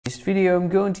this video, I'm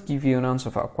going to give you an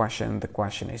answer for a question. The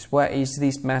question is, what is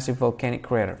this massive volcanic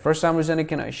crater? For some reason, I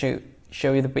cannot show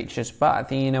you the pictures, but I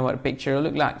think you know what a picture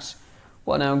looks like.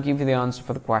 Well, now I'll give you the answer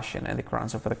for the question, and the correct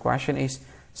answer for the question is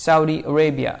Saudi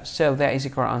Arabia. So that is the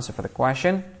correct answer for the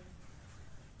question.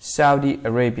 Saudi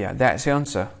Arabia, that's the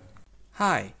answer.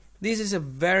 Hi, this is a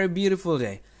very beautiful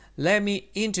day. Let me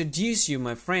introduce you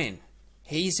my friend.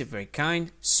 He is very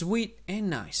kind, sweet and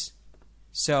nice.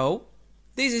 So,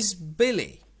 this is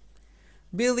Billy.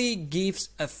 Billy gives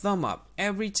a thumb up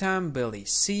every time Billy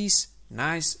sees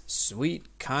nice, sweet,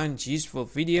 kind, useful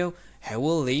video. He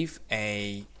will leave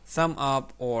a thumb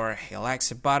up or he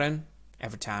likes a button.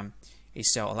 Every time he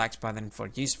saw a like button for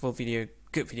useful video,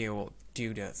 good video, will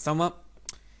do the thumb up.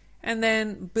 And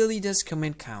then Billy does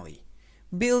comment kindly.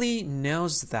 Billy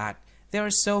knows that there are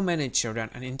so many children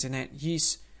on the internet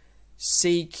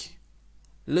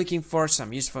looking for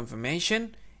some useful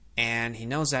information, and he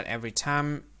knows that every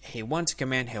time he wants to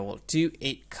comment, he will do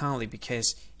it kindly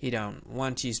because he don't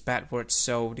want to use bad words,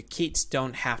 so the kids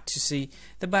don't have to see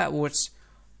the bad words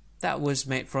that was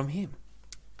made from him.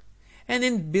 And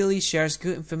then Billy shares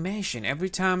good information. Every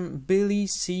time Billy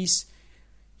sees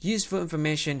useful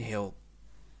information, he'll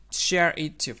share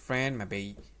it to a friend,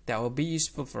 maybe that will be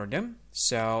useful for them.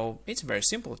 So it's very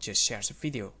simple, just share the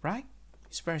video, right?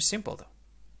 It's very simple though.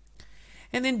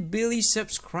 And then Billy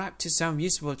subscribed to some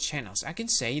useful channels. I can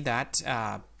say that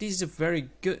this is a very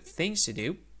good thing to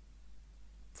do.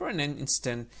 For an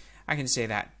instant, I can say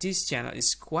that this channel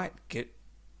is quite good.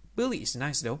 Billy is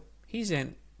nice though. He's a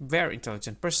very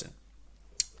intelligent person.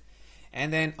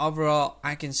 And then overall,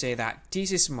 I can say that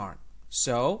this is smart.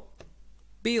 So,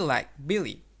 be like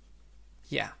Billy.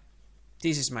 Yeah,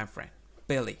 this is my friend,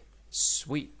 Billy.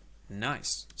 Sweet,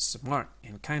 nice, smart,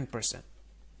 and kind person.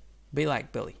 Be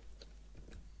like Billy.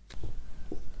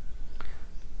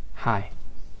 Hi,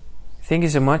 thank you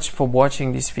so much for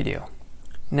watching this video.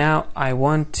 Now I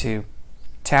want to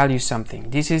tell you something.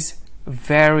 This is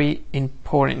very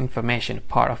important information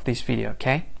part of this video,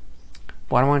 okay?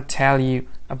 What I want to tell you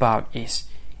about is,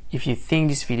 if you think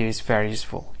this video is very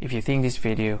useful, if you think this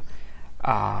video,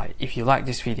 if you like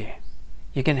this video,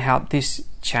 you can help this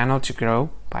channel to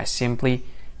grow by simply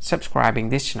subscribing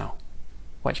this channel.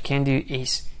 What you can do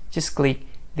is just click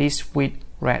this with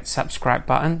red subscribe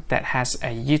button that has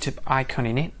a YouTube icon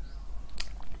in it.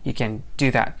 You can do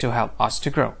that to help us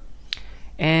to grow.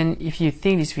 And if you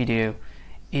think this video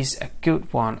is a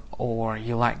good one, or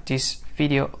you like this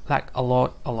video like a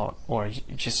lot, or you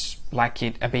just like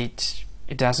it a bit,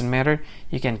 it doesn't matter,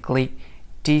 you can click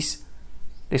this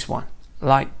one,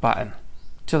 like button,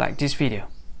 to like this video.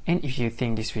 And if you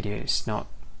think this video is not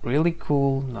really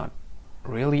cool, not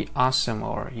really awesome,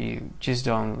 or you just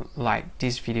don't like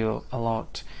this video a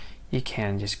lot, you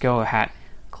can just go ahead,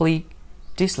 click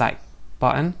dislike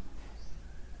button,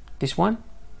 this one.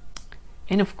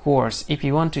 And of course, if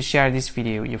you want to share this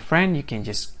video with your friend, you can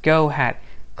just go ahead,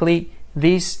 click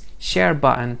this share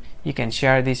button. You can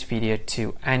share this video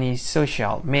to any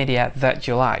social media that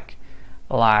you like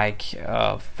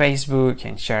Facebook,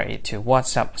 and share it to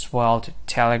WhatsApp as well, to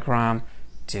Telegram,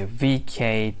 to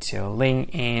VK, to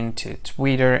LinkedIn, to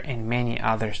Twitter, and many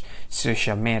other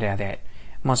social media that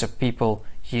most of people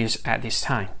use at this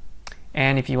time.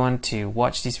 And if you want to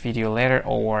watch this video later,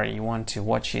 or you want to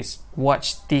watch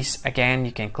this again,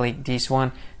 you can click this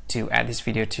one to add this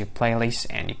video to playlist,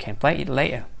 and you can play it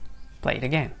later, play it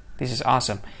again. This is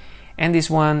awesome. And this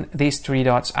one, these three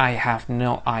dots, I have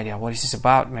no idea what this is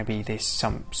about. Maybe there's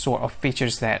some sort of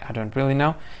features that I don't really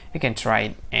know. You can try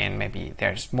it, and maybe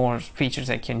there's more features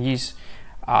that you can use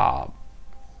to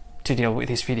deal with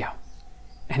this video.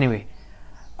 Anyway,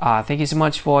 thank you so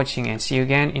much for watching, and see you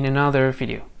again in another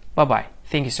video. Bye bye.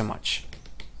 Thank you so much.